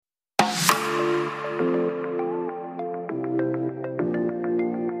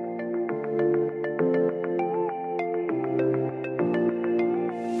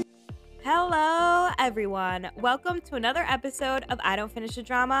everyone. Welcome to another episode of I Don't Finish a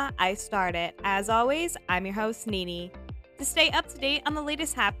Drama, I Start It. As always, I'm your host, Nini. To stay up to date on the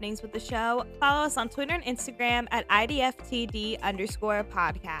latest happenings with the show, follow us on Twitter and Instagram at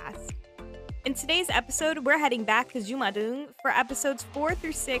IDFTD_podcast. In today's episode, we're heading back to Jumadung for episodes 4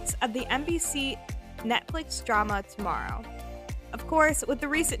 through 6 of the MBC Netflix drama Tomorrow. Of course, with the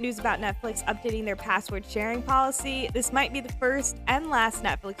recent news about Netflix updating their password sharing policy, this might be the first and last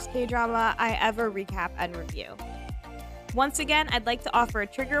Netflix K-drama I ever recap and review. Once again, I'd like to offer a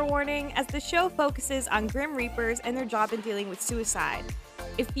trigger warning as the show focuses on Grim Reapers and their job in dealing with suicide.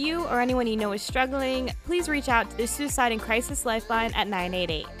 If you or anyone you know is struggling, please reach out to the Suicide and Crisis Lifeline at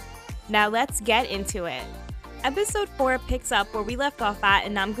 988. Now let's get into it. Episode 4 picks up where we left off at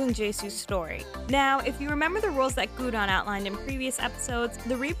in Namgung Jae-soo's story. Now, if you remember the rules that Gudon outlined in previous episodes,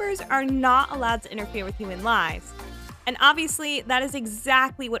 the Reapers are not allowed to interfere with human lives. And obviously, that is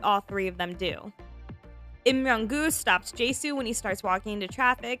exactly what all three of them do. Im Myung-gu stops Jae-soo when he starts walking into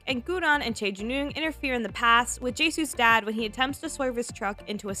traffic, and Gudon and Chae Jun-young interfere in the past with Jae-soo's dad when he attempts to swerve his truck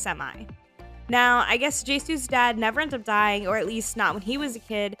into a semi. Now, I guess Jae-soo's dad never ended up dying, or at least not when he was a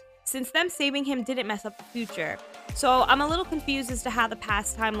kid, since them saving him didn't mess up the future. So I'm a little confused as to how the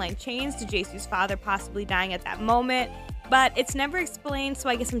past timeline changed to Jae-soo's father possibly dying at that moment, but it's never explained, so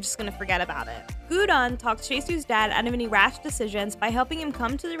I guess I'm just gonna forget about it. Gudon talks Jae-soo's dad out of any rash decisions by helping him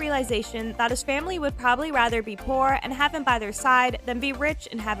come to the realization that his family would probably rather be poor and have him by their side than be rich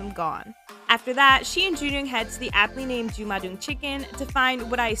and have him gone. After that, she and Junyoung head to the aptly named Jumadung Chicken to find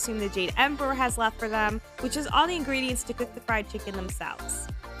what I assume the Jade Emperor has left for them, which is all the ingredients to cook the fried chicken themselves.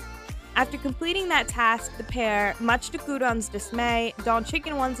 After completing that task, the pair, much to Gudon's dismay, don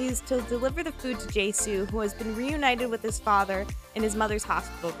chicken onesies to deliver the food to Jae-soo, who has been reunited with his father in his mother's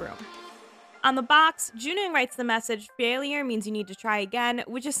hospital room. On the box, Junyoung writes the message, "Failure means you need to try again,"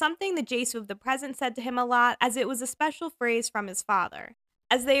 which is something that Jae-soo of the present said to him a lot, as it was a special phrase from his father.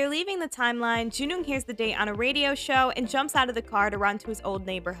 As they are leaving the timeline, Junyoung hears the date on a radio show and jumps out of the car to run to his old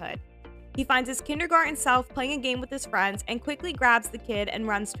neighborhood. He finds his kindergarten self playing a game with his friends and quickly grabs the kid and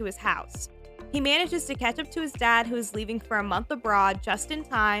runs to his house. He manages to catch up to his dad, who is leaving for a month abroad just in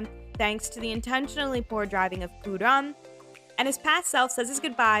time, thanks to the intentionally poor driving of Gudon, and his past self says his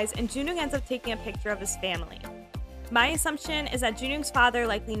goodbyes, and Junyoung ends up taking a picture of his family. My assumption is that Junyoung's father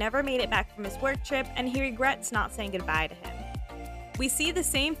likely never made it back from his work trip, and he regrets not saying goodbye to him. We see the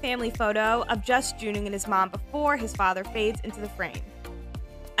same family photo of just Junyoung and his mom before his father fades into the frame.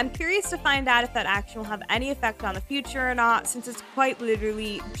 I'm curious to find out if that action will have any effect on the future or not, since it's quite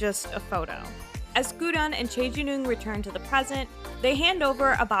literally just a photo. As Gudon and Chae Jun-young return to the present, they hand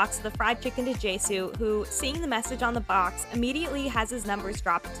over a box of the fried chicken to Jae-soo, who, seeing the message on the box, immediately has his numbers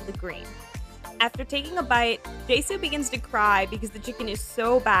dropped into the green. After taking a bite, Jae-soo begins to cry because the chicken is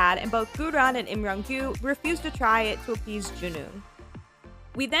so bad, and both Gudon and Im Myung-gu refuse to try it to appease Junyoung.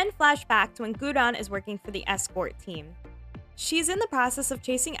 We then flash back to when Gudon is working for the escort team. She's in the process of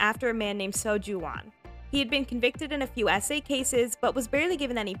chasing after a man named Seungyoon. He had been convicted in a few essay cases, but was barely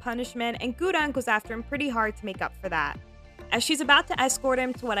given any punishment, and Gudon goes after him pretty hard to make up for that. As she's about to escort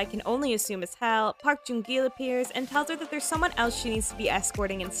him to what I can only assume is hell, Park Jung-gil appears and tells her that there's someone else she needs to be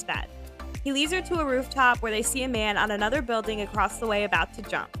escorting instead. He leads her to a rooftop where they see a man on another building across the way about to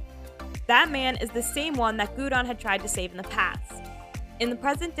jump. That man is the same one that Gudon had tried to save in the past. In the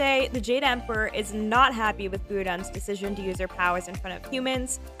present day, the Jade Emperor is not happy with Gudon's decision to use her powers in front of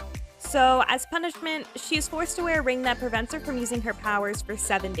humans, so as punishment, she is forced to wear a ring that prevents her from using her powers for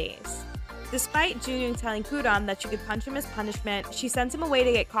 7 days. Despite Junyoung telling Gudon that she could punch him as punishment, she sends him away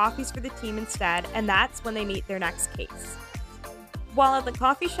to get coffees for the team instead, and that's when they meet their next case. While at the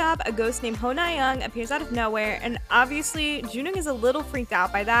coffee shop, a ghost named Ho Na-young appears out of nowhere, and obviously, Junyoung is a little freaked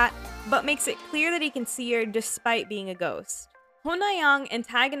out by that, but makes it clear that he can see her despite being a ghost. Ho Na-young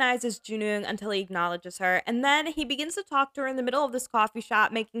antagonizes Junyoung until he acknowledges her, and then he begins to talk to her in the middle of this coffee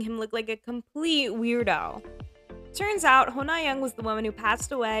shop, making him look like a complete weirdo. Turns out, Ho Na-young was the woman who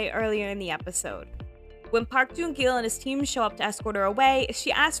passed away earlier in the episode. When Park Jung-gil and his team show up to escort her away,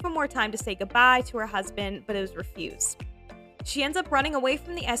 she asks for more time to say goodbye to her husband, but it was refused. She ends up running away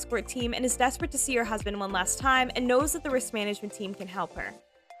from the escort team and is desperate to see her husband one last time and knows that the risk management team can help her.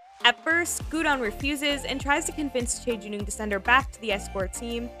 At first, Gudon refuses and tries to convince Chae Jun-young to send her back to the escort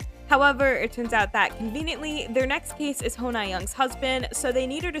team. However, it turns out that, conveniently, their next case is Ho Na-young's husband, so they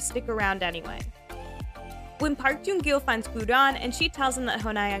need her to stick around anyway. When Park Jung-gil finds Gudon and she tells him that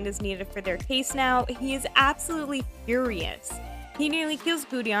Ho Na-young is needed for their case now, he is absolutely furious. He nearly kills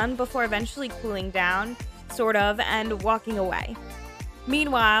Gudon before eventually cooling down, sort of, and walking away.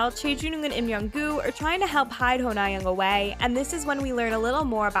 Meanwhile, Chae Jun-young and Im Myung-gu are trying to help hide Ho Na-young away, and this is when we learn a little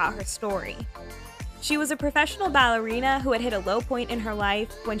more about her story. She was a professional ballerina who had hit a low point in her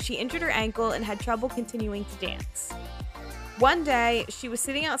life when she injured her ankle and had trouble continuing to dance. One day, she was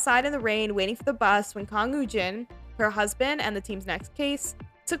sitting outside in the rain waiting for the bus when Kang Woo-jin, her husband and the team's next case,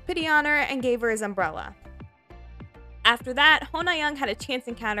 took pity on her and gave her his umbrella. After that, Ho Na-young had a chance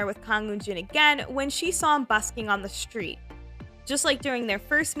encounter with Kang Woo-jin again when she saw him busking on the street. Just like during their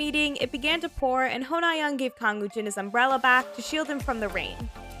first meeting, it began to pour and Ho Na-young gave Kang Woo-jin his umbrella back to shield him from the rain.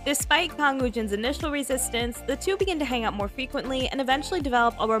 Despite Kang Woo-jin's initial resistance, the two began to hang out more frequently and eventually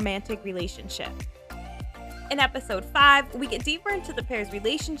develop a romantic relationship. In episode 5, we get deeper into the pair's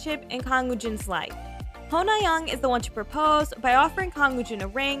relationship and Kang Woo-jin's life. Ho Na-young is the one to propose by offering Kang Woo-jin a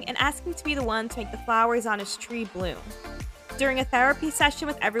ring and asking to be the one to make the flowers on his tree bloom. During a therapy session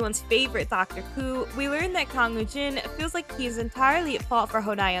with everyone's favorite Dr. Koo, we learn that Kang Woo-jin feels like he is entirely at fault for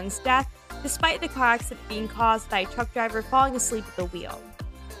Ho Na-young's death, despite the car accident being caused by a truck driver falling asleep at the wheel.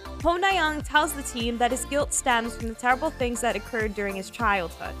 Ho Na-young tells the team that his guilt stems from the terrible things that occurred during his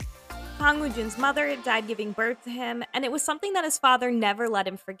childhood. Kang Woo-jin's mother died giving birth to him, and it was something that his father never let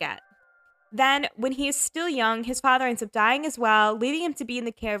him forget. Then, when he is still young, his father ends up dying as well, leaving him to be in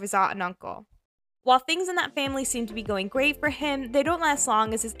the care of his aunt and uncle. While things in that family seem to be going great for him, they don't last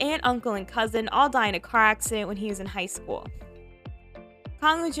long as his aunt, uncle, and cousin all die in a car accident when he was in high school.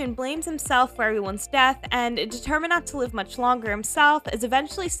 Kang Woo-jin blames himself for everyone's death and, determined not to live much longer himself, is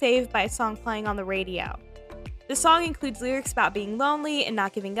eventually saved by a song playing on the radio. The song includes lyrics about being lonely and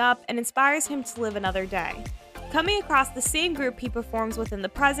not giving up and inspires him to live another day. Coming across the same group he performs with in the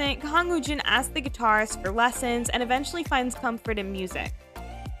present, Kang Woo-jin asks the guitarist for lessons and eventually finds comfort in music.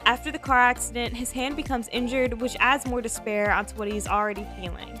 After the car accident, his hand becomes injured, which adds more despair onto what he's already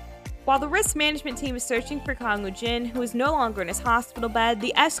feeling. While the risk management team is searching for Kang Woo-jin, who is no longer in his hospital bed,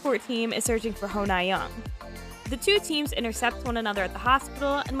 the escort team is searching for Ho Na-young. The two teams intercept one another at the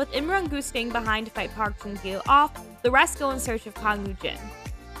hospital, and with Im Rung-gu staying behind to fight Park Jung-gil off, the rest go in search of Kang Woo-jin.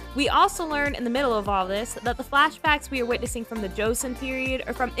 We also learn in the middle of all this that the flashbacks we are witnessing from the Joseon period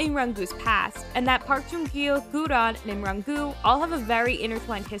are from Im Rung-gu's past, and that Park Jung-gil, Gu-ran, and Im Rung-gu all have a very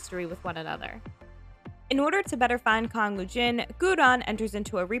intertwined history with one another. In order to better find Kang Woo-jin, Gu-ran enters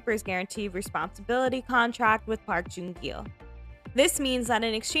into a Reaper's Guarantee responsibility contract with Park Jung-gil. This means that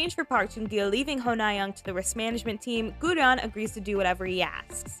in exchange for Park Jung-gil leaving Ho Na-young to the risk management team, Gu-ran agrees to do whatever he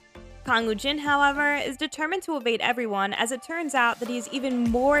asks. Kang Woo-jin, however, is determined to evade everyone, as it turns out that he has even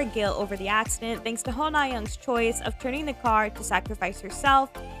more guilt over the accident thanks to Ho Na-young's choice of turning the car to sacrifice herself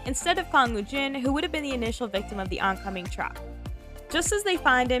instead of Kang Woo-jin, who would have been the initial victim of the oncoming truck. Just as they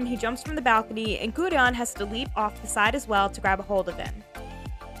find him, he jumps from the balcony, and Gu-ran has to leap off the side as well to grab a hold of him.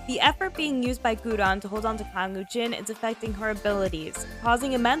 The effort being used by Gu-ran to hold on to Kang Woo-jin is affecting her abilities,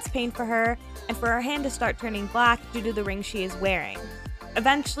 causing immense pain for her, and for her hand to start turning black due to the ring she is wearing.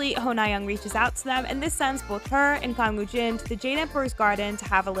 Eventually, Ho Na-young reaches out to them, and this sends both her and Kang Woo-jin to the Jade Emperor's garden to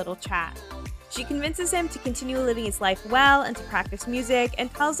have a little chat. She convinces him to continue living his life well and to practice music,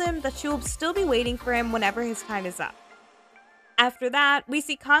 and tells him that she will still be waiting for him whenever his time is up. After that, we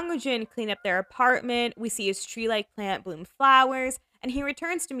see Kang Woo-jin clean up their apartment, we see his tree-like plant bloom flowers, and he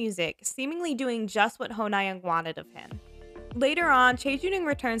returns to music, seemingly doing just what Ho Na-young wanted of him. Later on, Chae Jun-young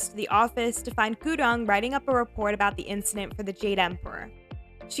returns to the office to find Gu-dong writing up a report about the incident for the Jade Emperor.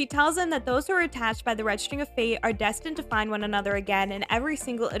 She tells him that those who are attached by the red string of fate are destined to find one another again in every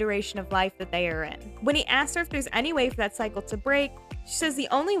single iteration of life that they are in. When he asks her if there's any way for that cycle to break, she says the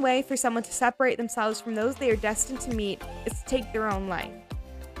only way for someone to separate themselves from those they are destined to meet is to take their own life.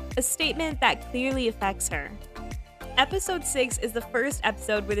 A statement that clearly affects her. Episode 6 is the first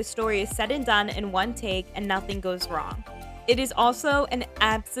episode where the story is said and done in one take and nothing goes wrong. It is also an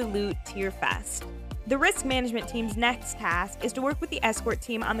absolute tear fest. The risk management team's next task is to work with the escort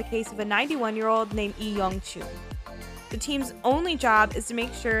team on the case of a 91-year-old named Lee Young-chun. The team's only job is to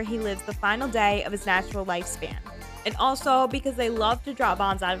make sure he lives the final day of his natural lifespan. And also, because they love to drop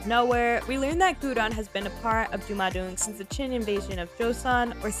bombs out of nowhere, we learn that Gu-ran has been a part of Jumadung since the Qin invasion of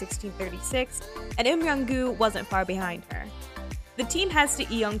Joseon, or 1636, and Im Rung-gu wasn't far behind her. The team heads to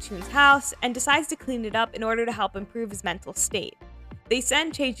Lee Young-chun's house and decides to clean it up in order to help improve his mental state. They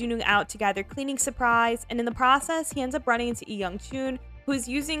send Chae Jun-young out to gather cleaning supplies, and in the process, he ends up running into Lee Young-chun, who is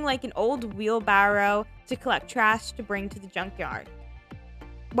using like an old wheelbarrow to collect trash to bring to the junkyard.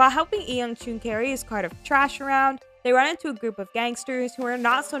 While helping Lee Young-chun carry his cart of trash around, they run into a group of gangsters who are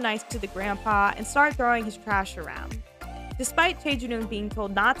not so nice to the grandpa and start throwing his trash around. Despite Chae Jun-young being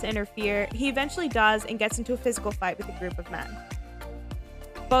told not to interfere, he eventually does and gets into a physical fight with a group of men.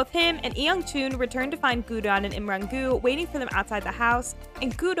 Both him and Lee Young-chun return to find Gu-ran and Im Rung-gu waiting for them outside the house,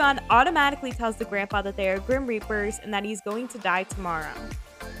 and Gu-ran automatically tells the grandpa that they are Grim Reapers and that he's going to die tomorrow.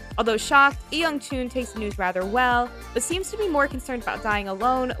 Although shocked, Young-chun takes the news rather well, but seems to be more concerned about dying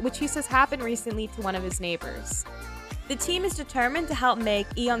alone, which he says happened recently to one of his neighbors. The team is determined to help make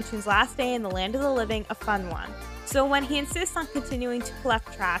Young-chun's last day in the land of the living a fun one, so when he insists on continuing to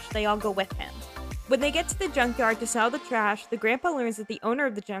collect trash, they all go with him. When they get to the junkyard to sell the trash, the grandpa learns that the owner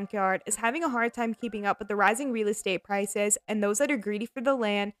of the junkyard is having a hard time keeping up with the rising real estate prices and those that are greedy for the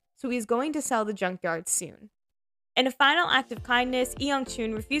land, so he is going to sell the junkyard soon. In a final act of kindness,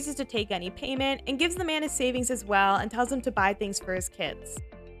 Young-chun refuses to take any payment and gives the man his savings as well and tells him to buy things for his kids.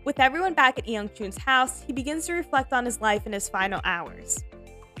 With everyone back at Young-chun's house, he begins to reflect on his life in his final hours.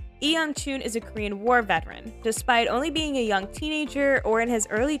 Young-chun is a Korean War veteran. Despite only being a young teenager or in his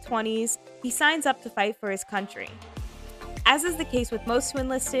early 20s, he signs up to fight for his country. As is the case with most who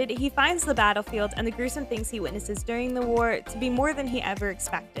enlisted, he finds the battlefield and the gruesome things he witnesses during the war to be more than he ever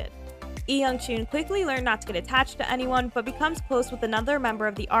expected. Young-chun quickly learned not to get attached to anyone, but becomes close with another member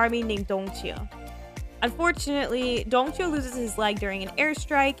of the army named Dong-chil. Unfortunately, Dong-chil loses his leg during an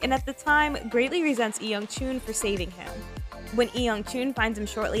airstrike and at the time greatly resents Young-chun for saving him. When Young-chun finds him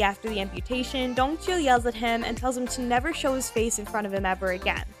shortly after the amputation, Dong-chil yells at him and tells him to never show his face in front of him ever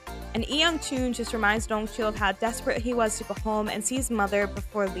again. And Young-chun just reminds Dong-chil of how desperate he was to go home and see his mother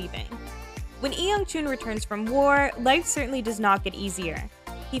before leaving. When Young-chun returns from war, life certainly does not get easier.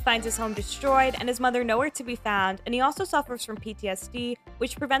 He finds his home destroyed and his mother nowhere to be found, and he also suffers from PTSD,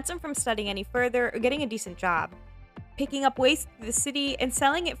 which prevents him from studying any further or getting a decent job. Picking up waste through the city and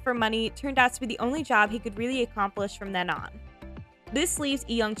selling it for money turned out to be the only job he could really accomplish from then on. This leaves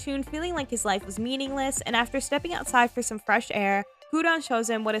Young-chun feeling like his life was meaningless, and after stepping outside for some fresh air, Gudan shows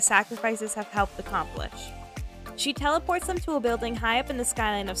him what his sacrifices have helped accomplish. She teleports him to a building high up in the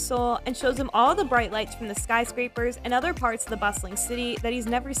skyline of Seoul and shows him all the bright lights from the skyscrapers and other parts of the bustling city that he's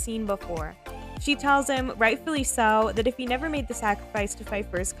never seen before. She tells him, rightfully so, that if he never made the sacrifice to fight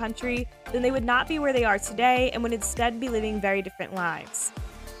for his country, then they would not be where they are today and would instead be living very different lives.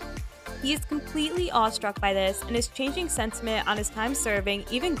 He is completely awestruck by this, and his changing sentiment on his time serving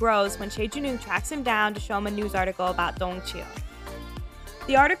even grows when Chae-jun tracks him down to show him a news article about Dong-chil.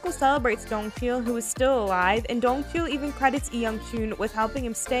 The article celebrates Dong-chil, who is still alive, and Dong-chil even credits Young-chun with helping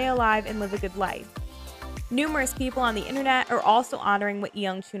him stay alive and live a good life. Numerous people on the internet are also honoring what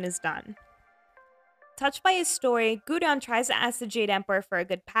Young-chun has done. Touched by his story, Gudan tries to ask the Jade Emperor for a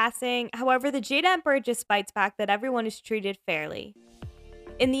good passing, however the Jade Emperor just bites back that everyone is treated fairly.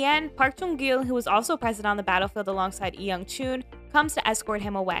 In the end, Park Jong-gil, who was also present on the battlefield alongside Young-chun, comes to escort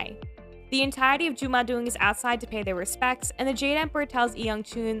him away. The entirety of Jumadung is outside to pay their respects, and the Jade Emperor tells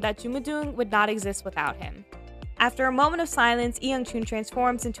Young-chun that Jumadung would not exist without him. After a moment of silence, Young-chun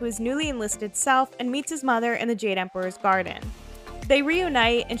transforms into his newly enlisted self and meets his mother in the Jade Emperor's garden. They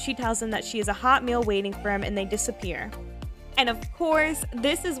reunite, and she tells him that she has a hot meal waiting for him, and they disappear. And of course,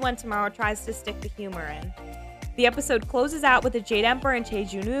 this is when Tomorrow tries to stick the humor in. The episode closes out with the Jade Emperor and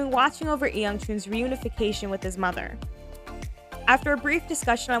Chae-jun watching over Young-chun's reunification with his mother. After a brief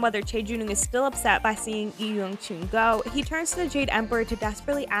discussion on whether Chae-jun is still upset by seeing Young-chun go, he turns to the Jade Emperor to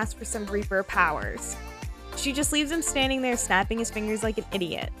desperately ask for some Reaper powers. She just leaves him standing there snapping his fingers like an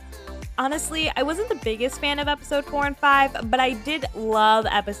idiot. Honestly, I wasn't the biggest fan of episode 4 and 5, but I did love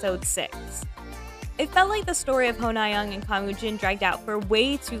episode 6. It felt like the story of Ho Na-young and Kang Woo-jin dragged out for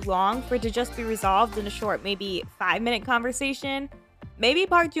way too long for it to just be resolved in a short, maybe 5-minute conversation. Maybe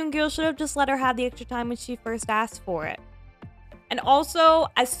Park Jong-gil should have just let her have the extra time when she first asked for it. And also,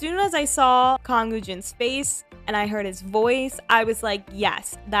 as soon as I saw Kang Woo-jin's face and I heard his voice, I was like,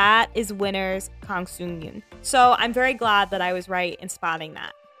 yes, that is winner's Kang Seungyoon. So I'm very glad that I was right in spotting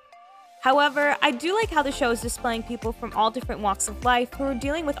that. However, I do like how the show is displaying people from all different walks of life who are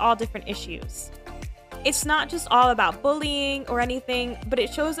dealing with all different issues. It's not just all about bullying or anything, but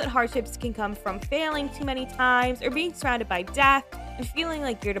it shows that hardships can come from failing too many times or being surrounded by death and feeling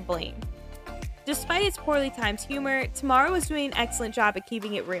like you're to blame. Despite its poorly timed humor, Tomorrow is doing an excellent job at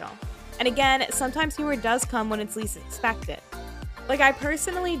keeping it real. And again, sometimes humor does come when it's least expected. Like, I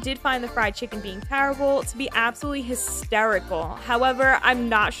personally did find the fried chicken being terrible to be absolutely hysterical. However, I'm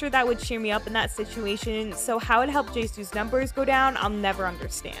not sure that would cheer me up in that situation, so how it helped Jae-soo's numbers go down, I'll never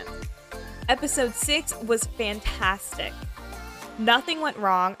understand. Episode 6 was fantastic. Nothing went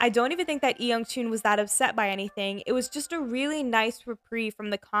wrong. I don't even think that Young-chun was that upset by anything. It was just a really nice reprieve from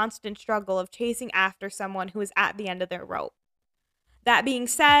the constant struggle of chasing after someone who is at the end of their rope. That being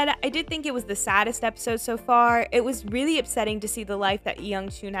said, I did think it was the saddest episode so far. It was really upsetting to see the life that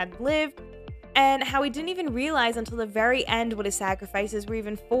Young-chun had lived, and how he didn't even realize until the very end what his sacrifices were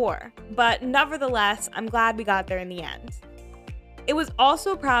even for. But nevertheless, I'm glad we got there in the end. It was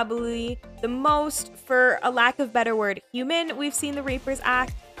also probably the most, for a lack of better word, human we've seen the Reapers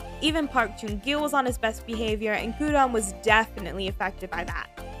act. Even Park Joon-gil was on his best behavior, and Kudong was definitely affected by that.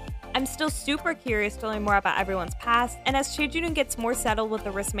 I'm still super curious to learn more about everyone's past, and as Chejun gets more settled with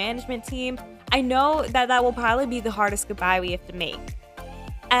the risk management team, I know that will probably be the hardest goodbye we have to make.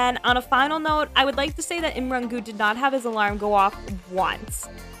 And on a final note, I would like to say that Im Rung-gu did not have his alarm go off once.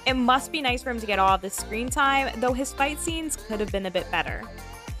 It must be nice for him to get all of this screen time, though his fight scenes could have been a bit better.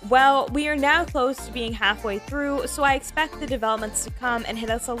 Well, we are now close to being halfway through, so I expect the developments to come and hit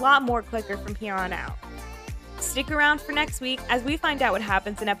us a lot more quicker from here on out. Stick around for next week as we find out what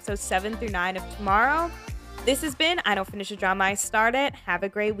happens in episodes 7 through 9 of tomorrow. This has been I Don't Finish a Drama I Started. Have a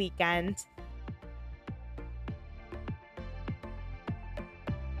great weekend.